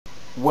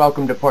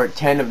Welcome to part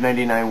 10 of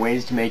 99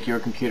 ways to make your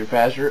computer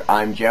faster.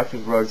 I'm Jeff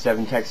with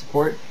Recieve Tech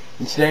Support,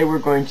 and today we're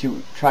going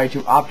to try to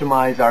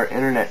optimize our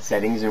internet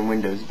settings in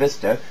Windows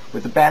Vista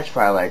with a batch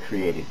file I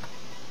created.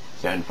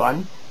 Sound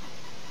fun?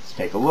 Let's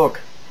take a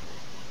look.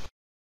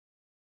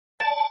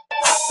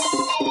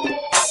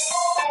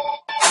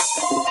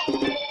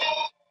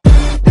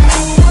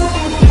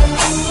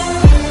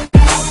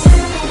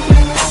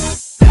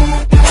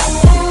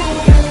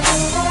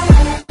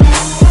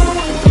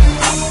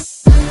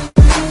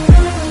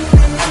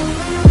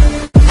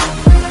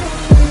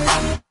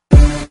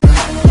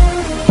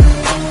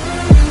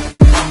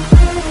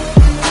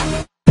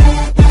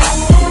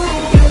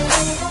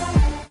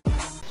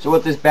 So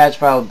what this batch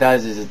file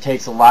does is it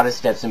takes a lot of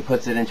steps and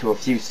puts it into a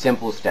few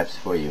simple steps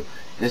for you.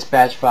 This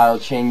batch file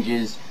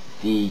changes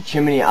the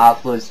chimney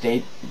offload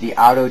state, the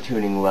auto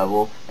tuning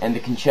level, and the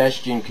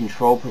congestion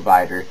control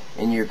provider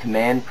in your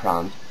command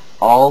prompt,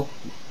 all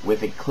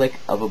with a click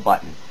of a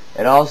button.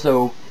 It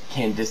also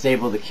can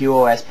disable the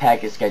QoS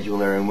packet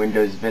scheduler in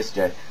Windows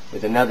Vista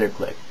with another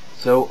click.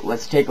 So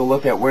let's take a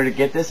look at where to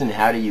get this and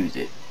how to use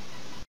it.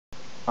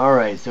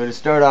 Alright, so to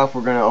start off,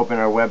 we're going to open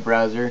our web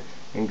browser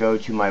and go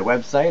to my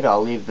website.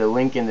 I'll leave the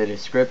link in the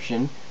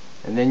description,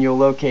 and then you'll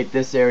locate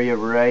this area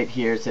right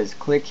here. It says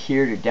click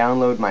here to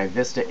download my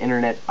Vista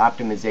Internet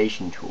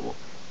Optimization tool.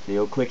 So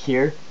you'll click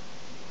here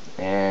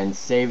and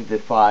save the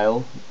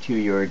file to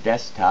your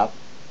desktop,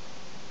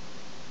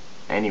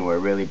 anywhere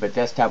really, but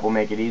desktop will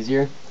make it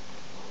easier.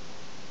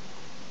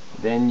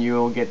 Then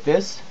you'll get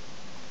this.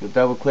 You'll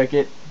double click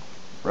it,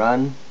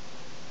 run,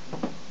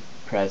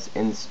 press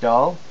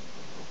install,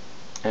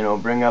 and it'll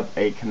bring up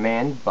a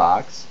command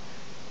box.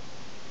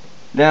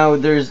 Now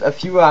there's a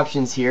few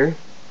options here.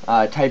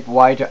 Type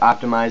Y to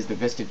optimize the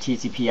Vista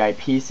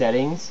TCP/IP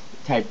settings.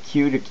 Type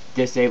Q to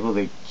disable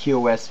the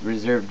QoS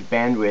reserved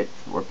bandwidth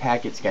or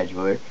packet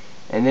scheduler.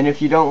 And then if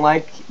you don't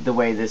like the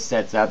way this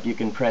sets up, you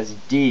can press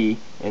D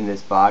in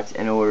this box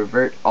and it will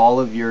revert all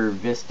of your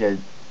Vista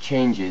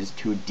changes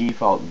to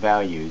default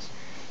values.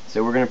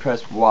 So we're going to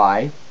press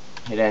Y,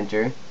 hit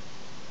enter.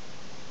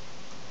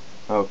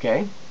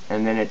 Okay,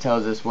 and then it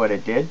tells us what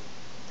it did.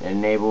 It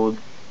enabled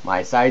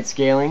my side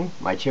scaling,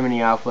 my chimney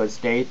offload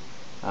state,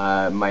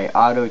 my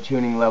auto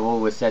tuning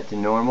level was set to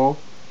normal,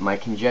 my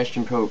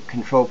congestion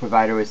control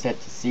provider was set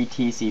to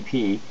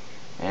CTCP,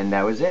 and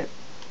that was it.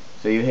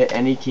 So you hit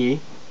any key,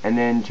 and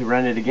then to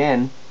run it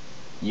again,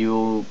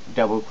 you'll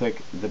double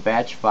click the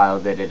batch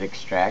file that it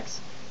extracts,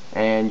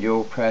 and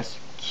you'll press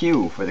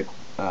Q for the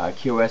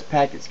QoS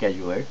packet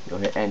scheduler. You'll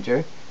hit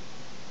enter,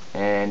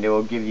 and it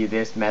will give you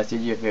this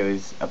message if it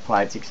was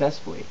applied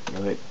successfully.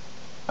 You'll hit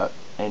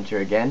enter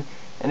again.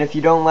 And if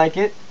you don't like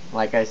it,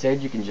 like I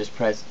said, you can just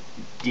press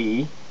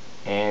D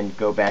and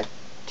go back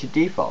to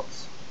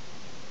defaults.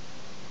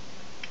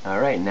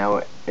 Alright,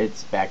 now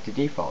it's back to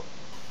default.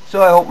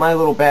 So I hope my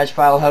little batch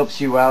file helps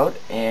you out,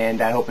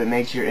 and I hope it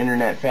makes your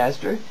internet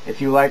faster.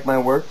 If you like my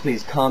work,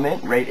 please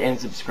comment, rate, and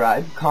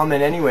subscribe.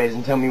 Comment anyways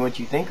and tell me what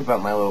you think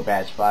about my little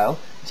batch file.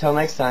 Until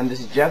next time, this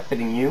is Jeff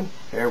bidding you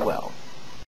farewell.